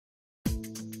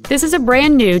This is a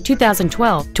brand new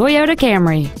 2012 Toyota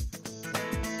Camry.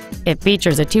 It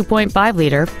features a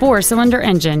 2.5-liter four-cylinder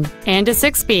engine and a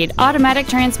 6-speed automatic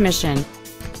transmission.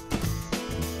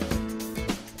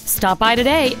 Stop by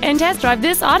today and test drive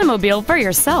this automobile for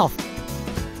yourself.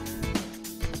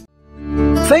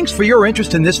 Thanks for your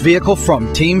interest in this vehicle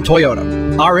from Team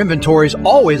Toyota. Our inventory is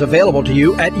always available to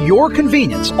you at your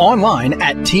convenience online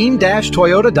at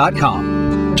team-toyota.com.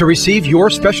 To receive your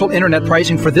special internet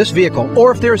pricing for this vehicle,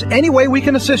 or if there's any way we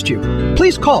can assist you,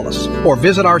 please call us or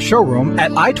visit our showroom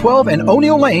at I-12 and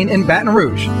O'Neill Lane in Baton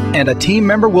Rouge, and a team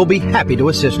member will be happy to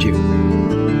assist you.